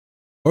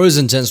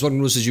Horizon Gents, welcome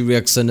to CG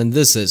Reaction, and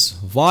this is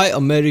why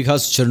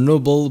America's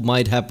Chernobyl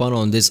might happen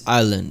on this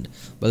island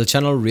by the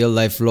channel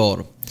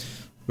RealLifeLore.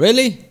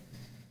 Really?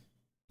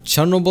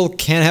 Chernobyl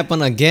can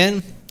happen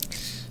again?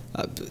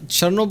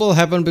 Chernobyl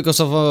happened because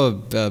of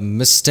a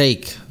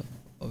mistake,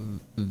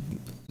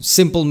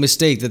 simple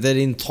mistake that they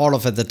didn't thought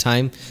of at the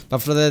time. But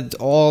after that,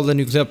 all the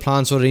nuclear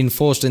plants were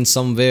reinforced in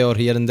some way or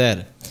here and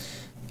there.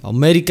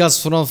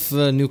 America's full of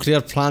nuclear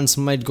plants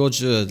might go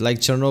like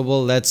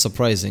Chernobyl. That's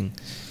surprising.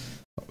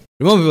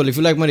 Remember people, if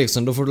you like my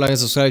reaction, don't forget to like and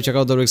subscribe. Check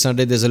out the reaction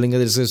today. There's a link in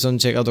the description.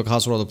 Check out the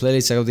cast for all the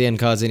playlists. Check out the end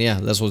cards, and yeah,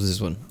 let's watch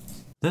this one.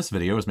 This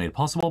video is made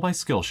possible by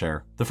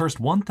Skillshare. The first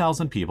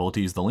 1,000 people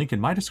to use the link in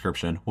my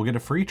description will get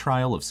a free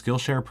trial of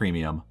Skillshare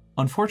Premium.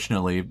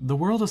 Unfortunately, the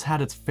world has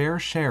had its fair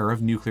share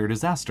of nuclear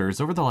disasters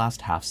over the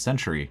last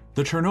half-century.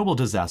 The Chernobyl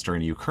disaster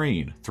in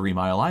Ukraine, 3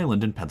 Mile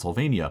Island in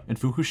Pennsylvania, and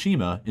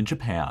Fukushima in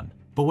Japan.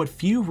 But what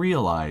few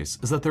realize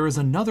is that there is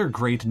another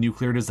great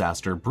nuclear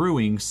disaster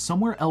brewing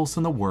somewhere else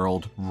in the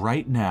world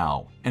right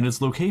now, and its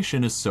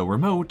location is so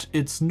remote,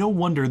 it's no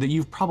wonder that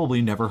you've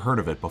probably never heard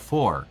of it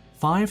before.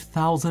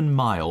 5,000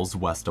 miles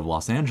west of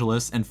Los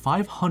Angeles and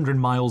 500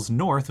 miles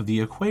north of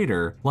the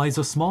equator lies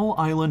a small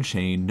island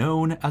chain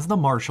known as the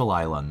Marshall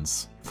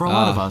Islands. For a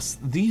lot of us,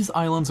 these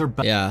islands are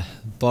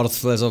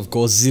birthplace of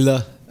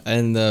Godzilla,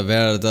 and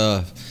where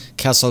the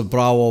Castle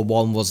Bravo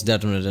bomb was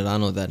detonated. I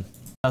know that.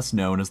 Best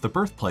known as the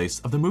birthplace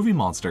of the movie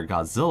monster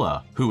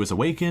Godzilla, who was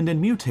awakened and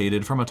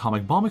mutated from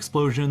atomic bomb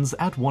explosions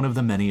at one of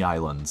the many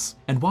islands.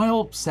 And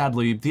while,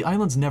 sadly, the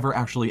islands never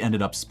actually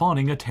ended up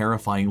spawning a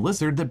terrifying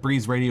lizard that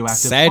breathes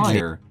radioactive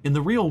fire, in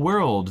the real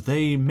world,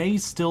 they may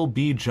still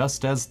be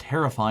just as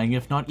terrifying,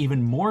 if not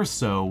even more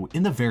so,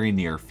 in the very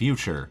near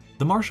future.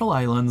 The Marshall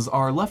Islands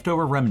are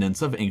leftover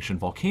remnants of ancient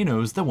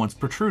volcanoes that once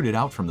protruded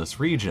out from this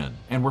region,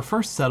 and were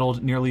first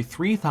settled nearly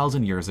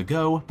 3,000 years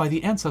ago by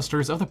the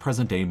ancestors of the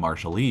present-day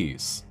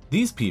Marshallese.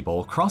 These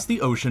people crossed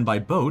the ocean by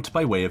boat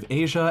by way of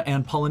Asia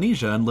and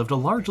Polynesia and lived a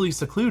largely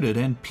secluded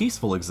and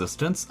peaceful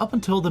existence up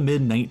until the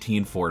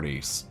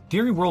mid-1940s.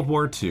 During World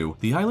War II,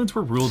 the islands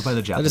were ruled by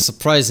the Japanese. That is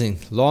surprising.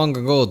 Long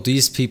ago,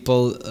 these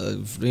people,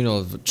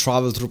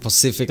 traveled through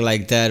Pacific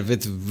like that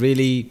with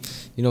really,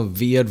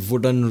 weird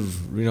wooden,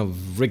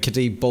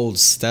 rickety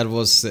boats. That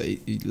was,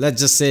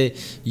 let's just say,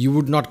 you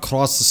would not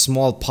cross a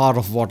small part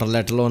of water,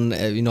 let alone,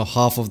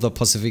 half of the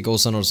Pacific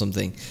Ocean or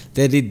something.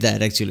 They did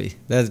that actually.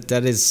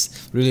 That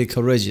is really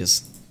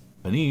courageous.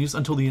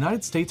 Until the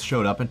United States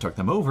showed up and took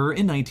them over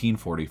in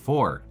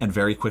 1944. And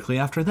very quickly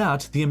after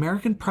that, the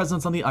American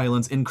presence on the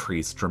islands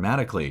increased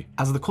dramatically.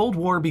 As the Cold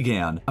War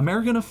began,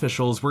 American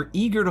officials were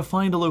eager to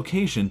find a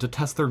location to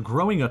test their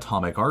growing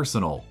atomic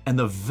arsenal. And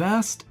the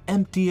vast,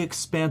 empty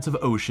expanse of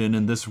ocean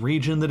in this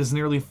region that is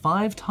nearly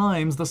 5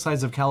 times the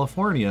size of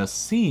California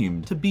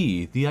seemed to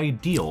be the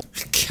ideal.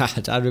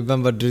 God, I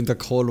remember during the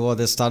Cold War,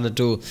 they started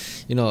to,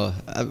 no,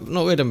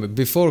 wait a minute,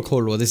 before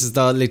Cold War, this is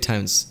the early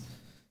times.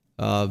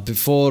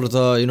 Before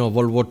the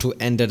World War II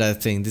ended, I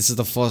think this is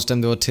the first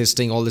time they were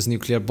testing all these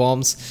nuclear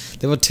bombs.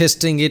 They were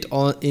testing it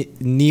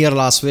near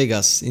Las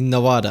Vegas in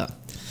Nevada,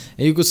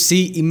 and you could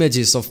see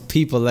images of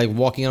people like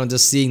walking around,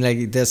 just seeing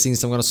like they're seeing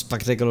some kind of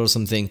spectacle or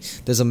something.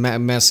 There's a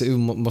massive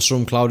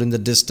mushroom cloud in the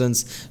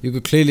distance. You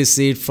could clearly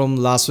see it from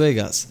Las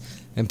Vegas,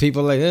 and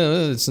people like,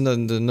 it's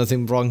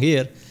nothing wrong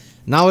here.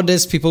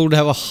 Nowadays, people would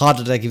have a heart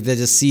attack if they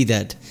just see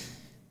that.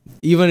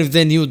 Even if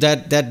they knew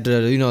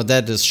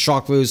that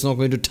shock wave is not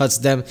going to touch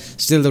them,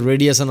 still the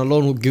radiation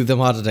alone would give them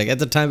heart attack. At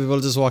the time, people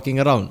were just walking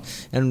around,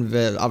 and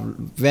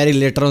very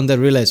later on they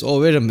realized,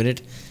 oh wait a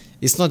minute,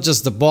 it's not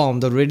just the bomb,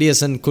 the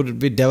radiation could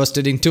be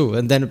devastating too.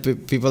 And then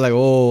people are like,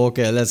 oh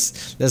okay,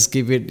 let's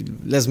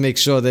make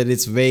sure that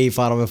it's way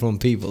far away from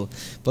people.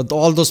 But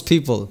all those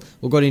people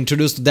who got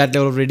introduced to that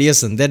level of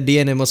radiation, their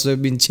DNA must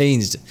have been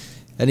changed,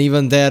 and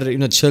even their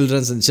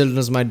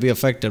children's might be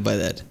affected by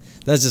that.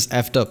 That's just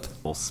effed up.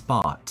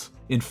 Spot.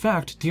 In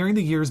fact, during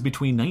the years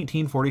between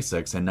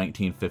 1946 and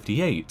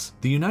 1958,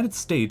 the United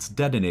States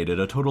detonated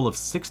a total of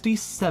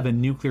 67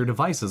 nuclear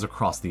devices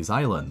across these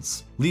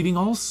islands, leaving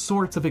all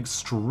sorts of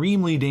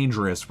extremely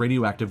dangerous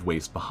radioactive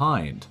waste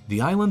behind.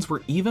 The islands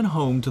were even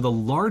home to the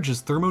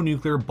largest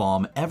thermonuclear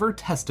bomb ever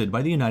tested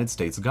by the United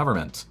States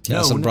government,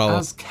 known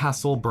as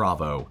Castle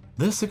Bravo.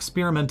 This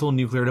experimental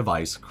nuclear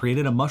device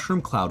created a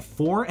mushroom cloud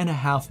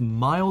 4.5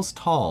 miles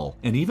tall,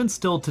 and even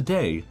still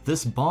today,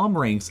 this bomb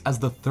ranks as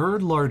the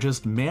 3rd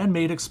largest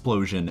man-made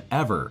explosion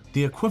ever,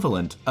 the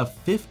equivalent of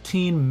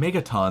 15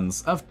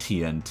 megatons of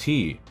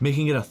TNT,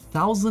 making it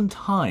 1,000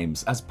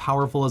 times as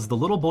powerful as the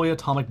little boy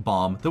atomic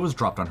bomb that was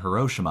dropped on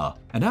Hiroshima.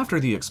 And after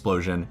the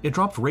explosion, it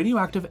dropped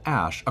radioactive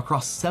ash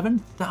across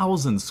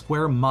 7,000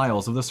 square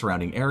miles of the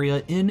surrounding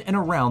area in and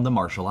around the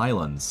Marshall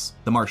Islands.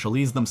 The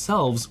Marshallese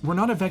themselves were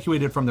not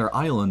evacuated from their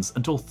islands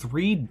until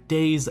 3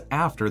 days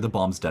after the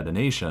bomb's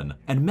detonation,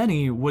 and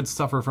many would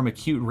suffer from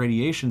acute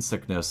radiation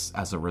sickness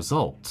as a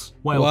result.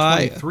 While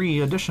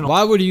 23 additional—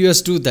 Why would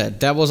US do that?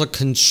 That was a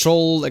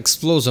controlled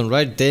explosion,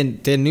 right?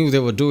 They knew they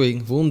were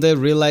doing. Wouldn't they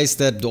realize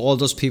that all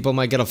those people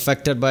might get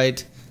affected by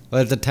it? Or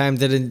at the time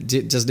they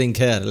just didn't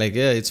care. Like,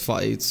 yeah, it's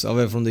far, it's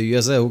away from the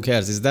USA. Who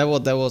cares? Is that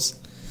what that was?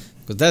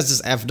 Because that's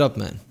just effed up,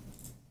 man.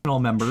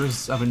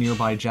 Members of a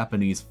nearby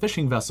Japanese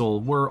fishing vessel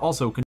were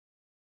also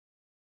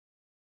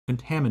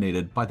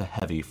contaminated by the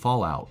heavy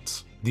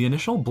fallout. The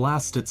initial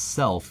blast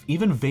itself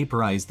even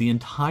vaporized the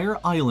entire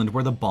island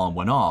where the bomb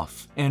went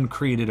off, and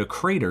created a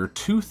crater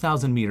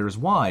 2,000 meters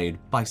wide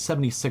by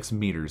 76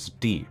 meters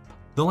deep.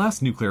 The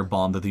last nuclear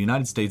bomb that the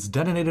United States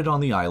detonated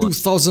on the island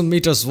 2,000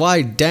 meters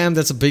wide, damn,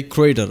 that's a big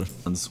crater.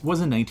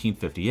 Was in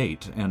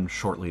 1958, and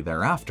shortly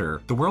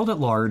thereafter, the world at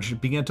large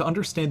began to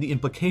understand the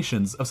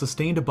implications of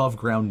sustained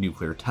above-ground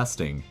nuclear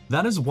testing.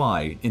 That is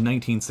why, in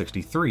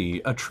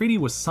 1963, a treaty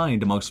was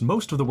signed amongst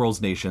most of the world's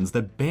nations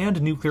that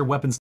banned nuclear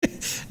weapons.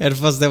 At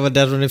first they were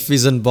detonating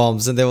fission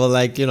bombs, and they were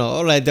like, you know,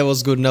 alright, that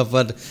was good enough,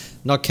 but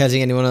not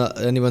catching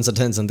anyone's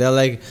attention. They're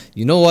like,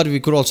 you know what, we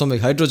could also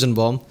make hydrogen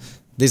bomb.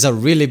 These are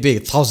really big,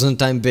 1,000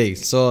 times big.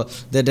 So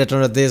they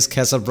detonated this,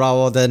 Castle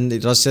Bravo, then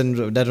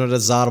Russian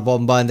detonated Tsar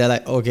Bomba, and they're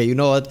like, okay, you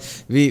know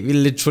what? We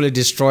literally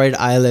destroyed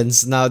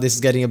islands. Now this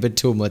is getting a bit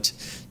too much.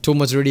 Too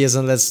much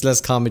radiation,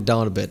 let's calm it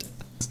down a bit.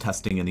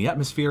 Testing in the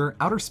atmosphere,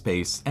 outer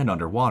space, and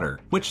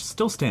underwater, which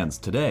still stands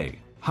today.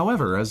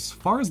 However, as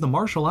far as the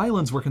Marshall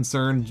Islands were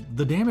concerned,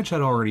 the damage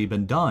had already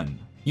been done.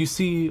 You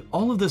see,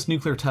 all of this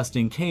nuclear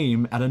testing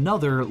came at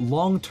another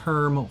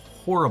long-term,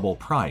 horrible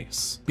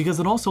price, because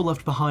it also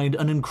left behind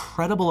an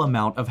incredible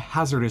amount of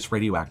hazardous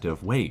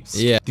radioactive waste.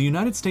 Yeah. The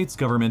United States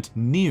government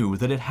knew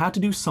that it had to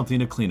do something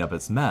to clean up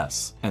its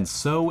mess, and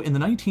so in the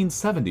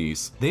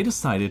 1970s, they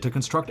decided to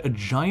construct a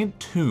giant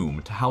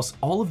tomb to house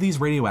all of these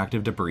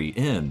radioactive debris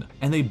in,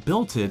 and they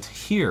built it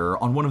here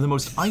on one of the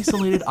most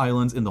isolated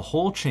islands in the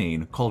whole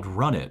chain called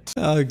Runit.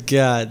 Oh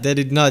god, they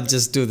did not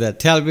just do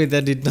that. Tell me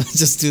they did not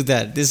just do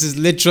that. This is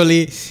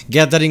literally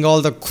gathering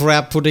all the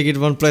crap, putting it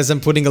in one place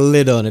and putting a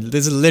lid on it.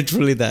 This is literally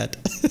that.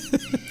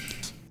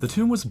 The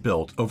tomb was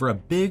built over a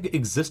big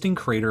existing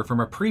crater from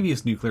a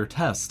previous nuclear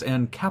test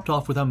and capped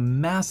off with a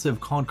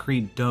massive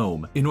concrete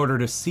dome in order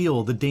to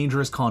seal the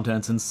dangerous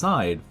contents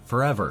inside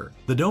forever.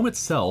 The dome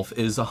itself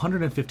is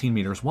 115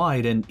 meters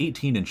wide and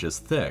 18 inches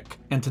thick,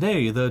 and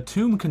today the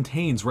tomb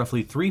contains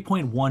roughly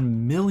 3.1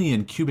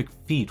 million cubic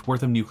feet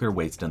worth of nuclear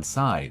waste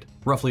inside,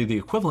 roughly the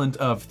equivalent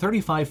of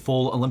 35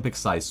 full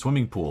Olympic-sized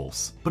swimming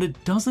pools. But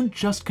it doesn't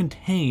just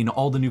contain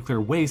all the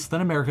nuclear waste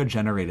that America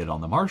generated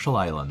on the Marshall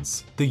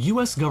Islands. The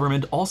US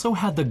government also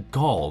had the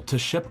gall to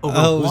ship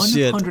over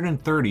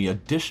 130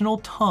 additional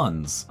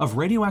tons of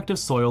radioactive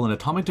soil and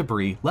atomic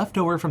debris left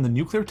over from the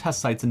nuclear test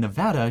sites in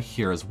Nevada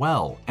here as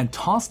well, and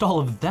tossed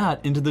all of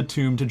that into the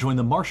tomb to join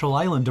the Marshall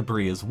Island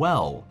debris as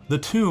well. The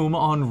tomb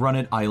on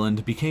Runit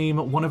Island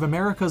became one of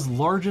America's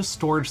largest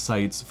storage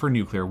sites for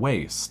nuclear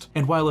waste,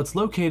 and while it's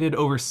located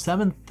over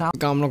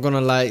 7,000... I'm not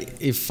gonna lie,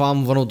 if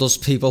I'm one of those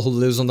people who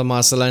lives on the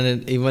Marshall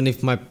Island, even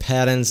if my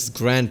parents,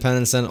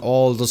 grandparents and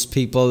all those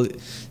people,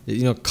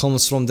 you know,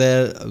 comes from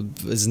there,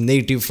 is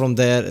native from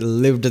there,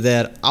 lived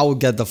there, I would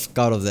get the fuck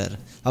out of there.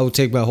 I would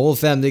take my whole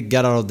family,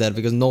 get out of there,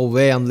 because no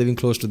way I'm living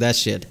close to that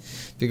shit.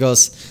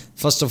 Because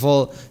first of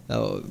all,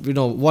 you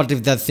know, what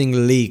if that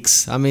thing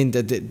leaks? I mean,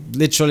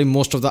 literally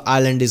most of the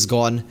island is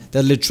gone.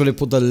 They literally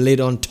put the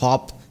lid on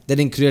top. They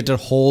didn't create a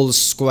whole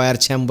square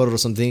chamber or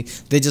something.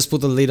 They just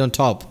put the lid on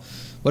top.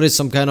 What is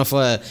some kind of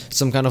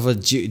a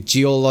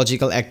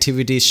geological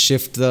activity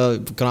shift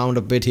the ground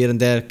a bit here and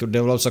there,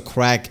 develops a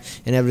crack,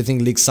 and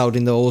everything leaks out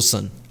in the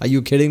ocean? Are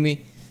you kidding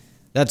me?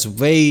 That's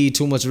way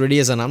too much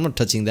radiation. I'm not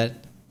touching that.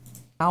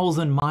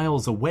 1,000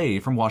 miles away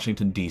from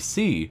Washington,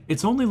 D.C.,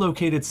 it's only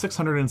located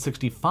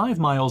 665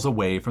 miles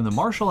away from the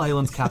Marshall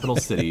Islands' capital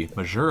city,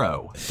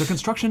 Majuro. The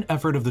construction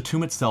effort of the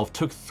tomb itself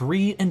took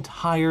 3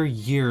 entire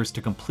years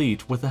to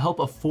complete with the help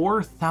of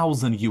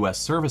 4,000 U.S.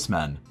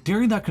 servicemen.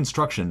 During that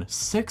construction,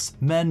 6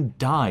 men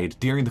died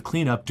during the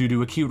cleanup due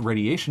to acute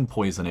radiation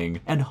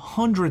poisoning, and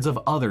hundreds of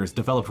others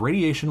developed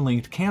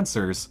radiation-linked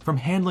cancers from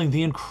handling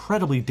the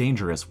incredibly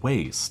dangerous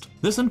waste.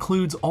 This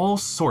includes all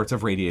sorts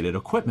of radiated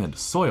equipment,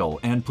 soil,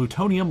 and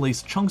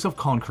plutonium-laced chunks of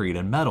concrete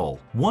and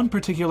metal. One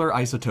particular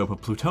isotope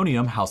of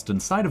plutonium housed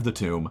inside of the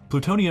tomb,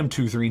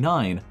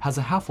 plutonium-239, has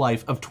a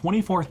half-life of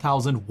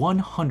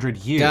 24,100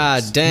 years.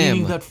 God damn.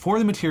 Meaning that for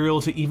the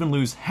material to even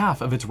lose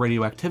half of its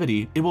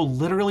radioactivity, it will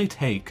literally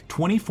take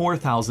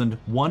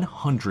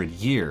 24,100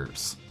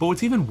 years. But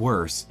what's even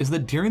worse is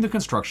that during the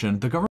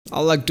construction, the government... I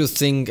like to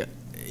think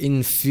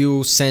in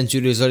few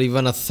centuries or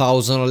even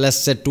 1,000 or let's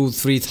say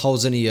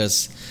 2,000-3,000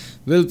 years,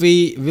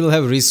 we'll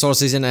have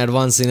resources and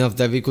advanced enough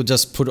that we could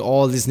just put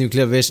all this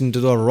nuclear waste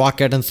into a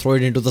rocket and throw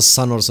it into the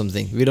sun or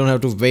something. We don't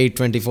have to wait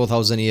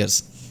 24,000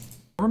 years.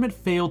 The government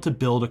failed to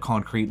build a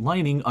concrete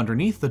lining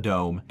underneath the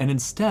dome and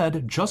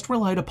instead just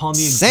relied upon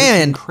the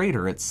existing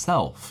crater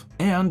itself.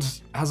 And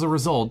as a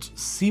result,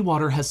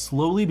 seawater has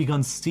slowly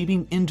begun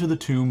seeping into the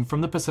tomb from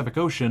the Pacific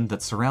Ocean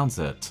that surrounds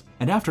it.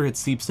 and after it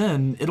seeps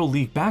in, it'll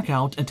leak back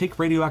out and take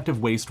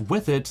radioactive waste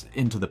with it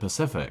into the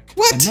Pacific.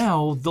 What? And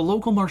now, the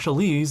local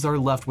Marshallese are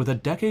left with a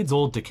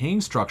decades-old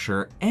decaying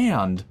structure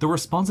and the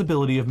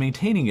responsibility of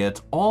maintaining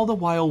it, all the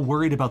while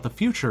worried about the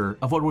future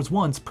of what was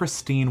once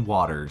pristine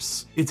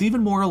waters. It's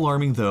even more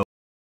alarming though.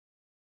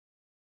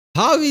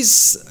 How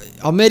is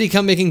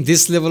America making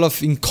this level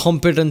of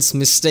incompetence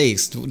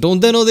mistakes? Don't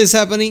they know this is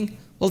happening?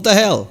 What the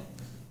hell?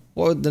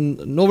 What, then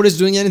nobody's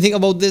doing anything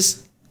about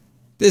this?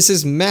 This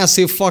is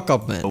massive fuck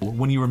up, man.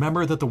 When you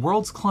remember that the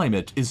world's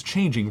climate is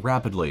changing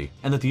rapidly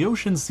and that the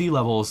ocean's sea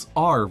levels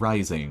are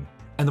rising.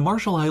 And the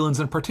Marshall Islands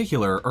in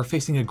particular are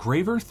facing a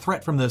graver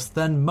threat from this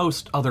than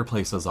most other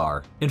places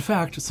are. In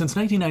fact, since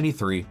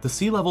 1993, the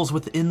sea levels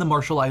within the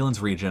Marshall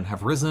Islands region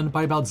have risen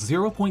by about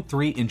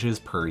 0.3 inches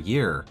per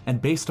year.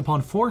 And based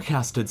upon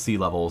forecasted sea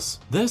levels,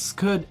 this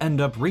could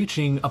end up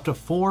reaching up to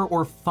 4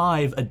 or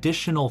 5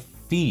 additional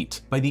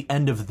feet by the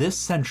end of this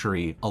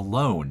century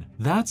alone.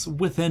 That's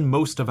within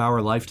most of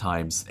our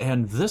lifetimes,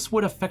 and this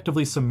would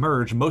effectively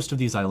submerge most of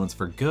these islands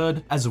for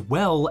good, as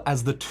well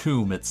as the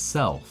tomb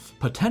itself,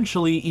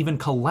 potentially even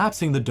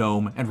collapsing the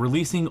dome and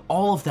releasing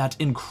all of that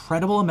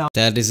incredible amount.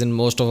 That is in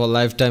most of our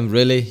lifetime,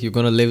 really? You're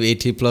gonna live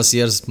 80 plus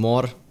years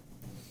more?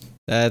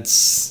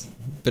 That's a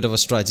bit of a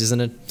stretch,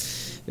 isn't it?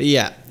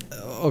 Yeah.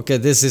 Okay,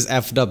 this is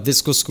effed up.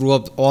 This could screw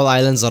up all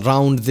islands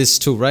around this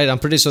too, right? I'm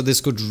pretty sure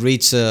this could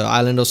reach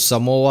island of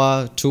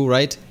Samoa too,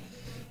 right?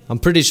 I'm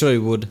pretty sure it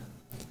would.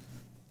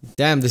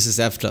 Damn, this is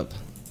effed up.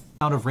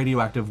 Of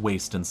radioactive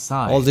waste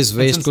inside. All this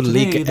waste could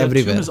leak everywhere.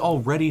 The tomb is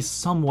already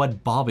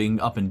somewhat bobbing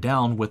up and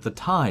down with the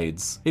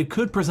tides. It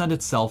could present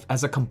itself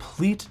as a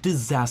complete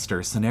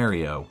disaster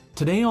scenario.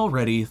 Today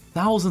already,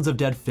 thousands of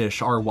dead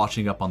fish are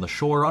washing up on the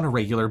shore on a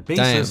regular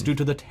basis due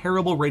to the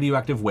terrible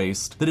radioactive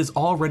waste that is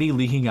already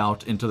leaking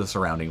out into the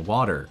surrounding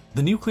water.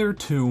 The nuclear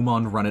tomb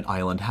on Runit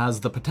Island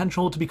has the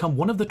potential to become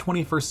one of the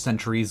 21st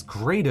century's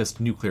greatest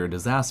nuclear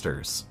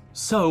disasters.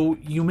 So,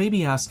 you may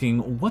be asking,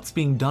 what's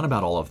being done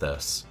about all of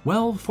this?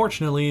 Well,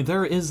 fortunately,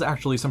 there is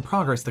actually some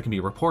progress that can be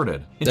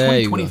reported. In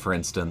 2020, for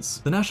instance,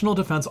 the National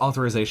Defense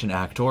Authorization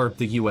Act, or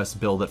the US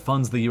bill that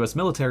funds the US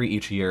military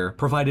each year,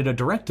 provided a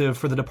directive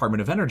for the Department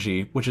of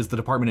Energy, which is the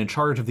department in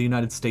charge of the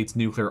United States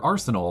nuclear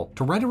arsenal,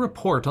 to write a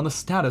report on the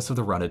status of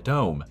the Runit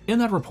Dome. In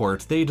that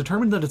report, they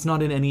determined that it's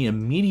not in any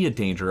immediate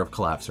danger of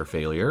collapse or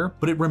failure,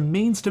 but it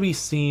remains to be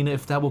seen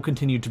if that will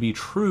continue to be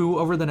true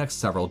over the next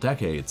several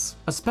decades,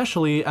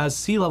 especially as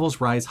sea levels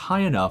rise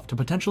high enough to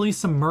potentially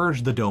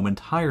submerge the dome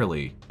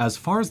entirely. As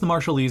far as the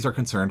Marshallese are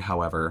concerned,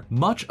 however,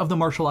 much of the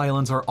Marshall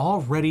Islands are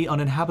already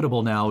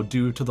uninhabitable now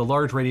due to the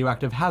large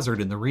radioactive hazard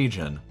in the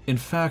region. In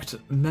fact,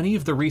 many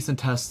of the recent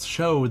tests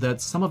show that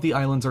some of the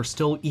islands are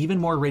still even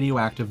more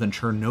radioactive than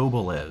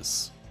Chernobyl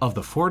is. Of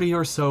the 40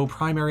 or so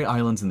primary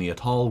islands in the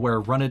atoll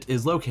where Runit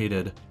is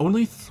located,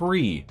 only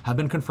 3 have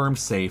been confirmed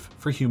safe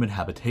for human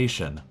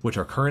habitation, which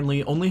are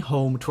currently only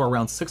home to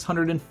around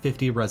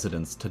 650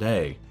 residents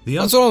today.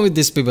 What's wrong with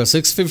these people?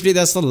 650,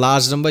 that's the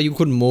large number. You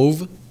could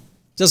move.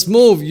 Just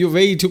move. You're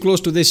way too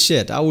close to this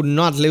shit. I would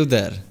not live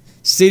there.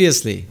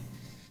 Seriously.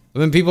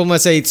 When people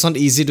might say it's not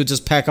easy to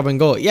just pack up and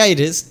go. Yeah,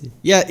 it is.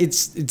 Yeah,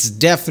 it's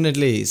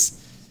definitely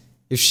is.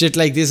 If shit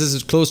like this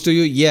is close to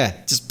you,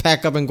 yeah, just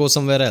pack up and go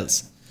somewhere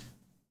else.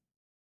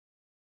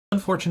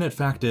 Unfortunate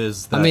fact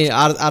is that, I mean,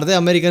 are they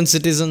American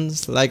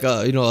citizens like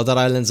other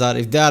islands are?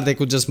 If they are, they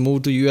could just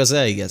move to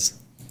USA, I guess.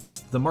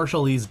 The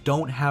Marshallese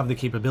don't have the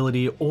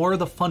capability or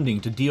the funding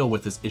to deal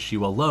with this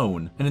issue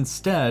alone, and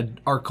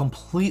instead are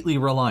completely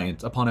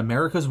reliant upon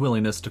America's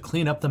willingness to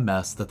clean up the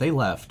mess that they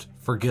left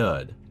for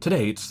good. To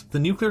date, the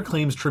Nuclear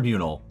Claims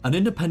Tribunal, an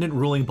independent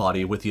ruling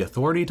body with the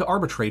authority to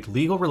arbitrate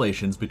legal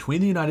relations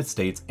between the United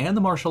States and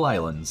the Marshall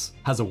Islands,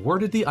 has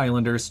awarded the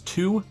islanders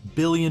 $2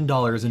 billion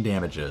in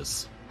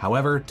damages.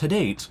 However, to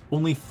date,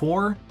 only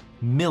 $4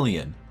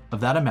 million of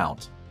that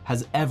amount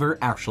has ever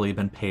actually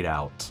been paid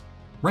out.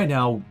 Right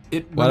now,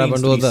 it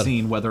remains to be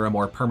seen whether a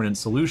more permanent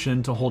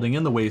solution to holding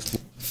in the waste.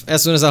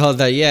 As soon as I heard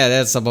that, yeah,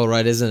 that's about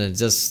right, isn't it?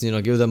 Just,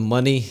 give them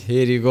money.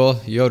 Here you go.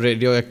 Your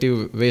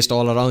radioactive waste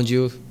all around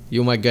you.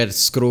 You might get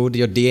screwed.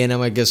 Your DNA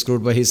might get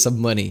screwed, but here's some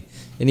money.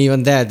 And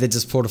even that, they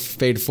just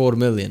paid $4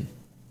 million.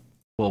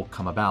 Will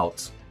come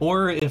about.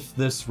 Or if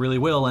this really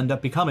will end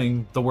up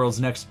becoming the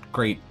world's next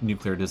great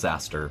nuclear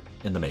disaster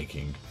in the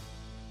making.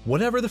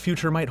 Whatever the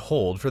future might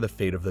hold for the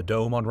fate of the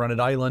dome on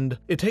Runit Island,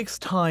 it takes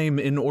time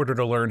in order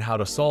to learn how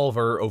to solve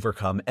or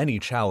overcome any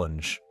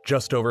challenge.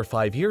 Just over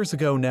 5 years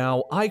ago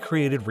now, I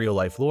created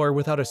RealLifeLore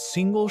without a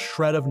single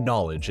shred of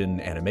knowledge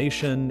in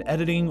animation,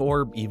 editing,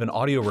 or even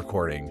audio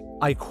recording.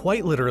 I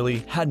quite literally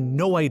had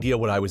no idea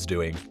what I was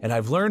doing, and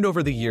I've learned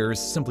over the years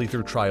simply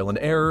through trial and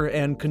error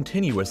and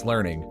continuous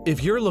learning.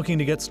 If you're looking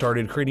to get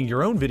started creating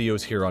your own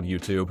videos here on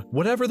YouTube,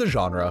 whatever the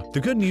genre,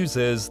 the good news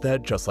is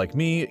that just like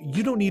me,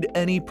 you don't need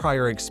any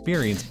prior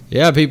experience.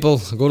 Yeah, people,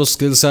 go to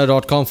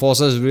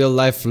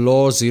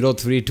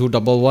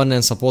skillshare.com/RealLifeLore03211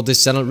 and support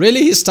this channel.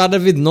 Really, he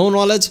started with no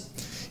knowledge?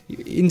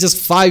 In just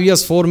 5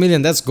 years, 4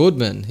 million, that's good,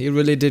 man. He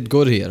really did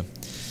good here.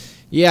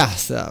 Yeah,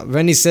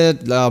 when he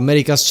said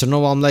America's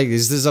Chernobyl, I'm like,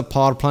 is this a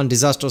power plant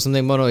disaster or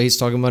something? But no, he's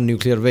talking about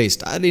nuclear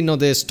waste. I didn't know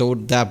they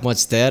stored that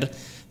much there.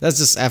 That's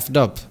just effed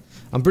up.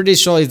 I'm pretty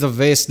sure if the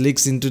waste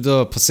leaks into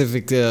the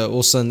Pacific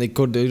Ocean, it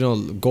could,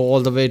 go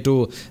all the way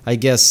to, I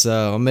guess,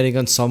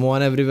 American Samoa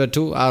and everywhere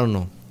too. I don't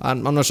know.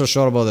 I'm not so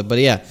sure about that. But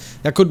yeah,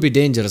 that could be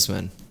dangerous,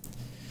 man.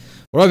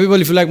 Alright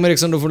people, if you like my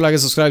reaction, don't forget to like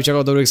and subscribe. Check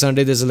out the Rick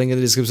Sunday. There's a link in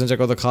the description. Check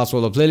out the cast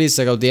for the playlist.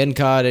 Check out the end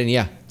card. And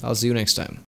yeah, I'll see you next time.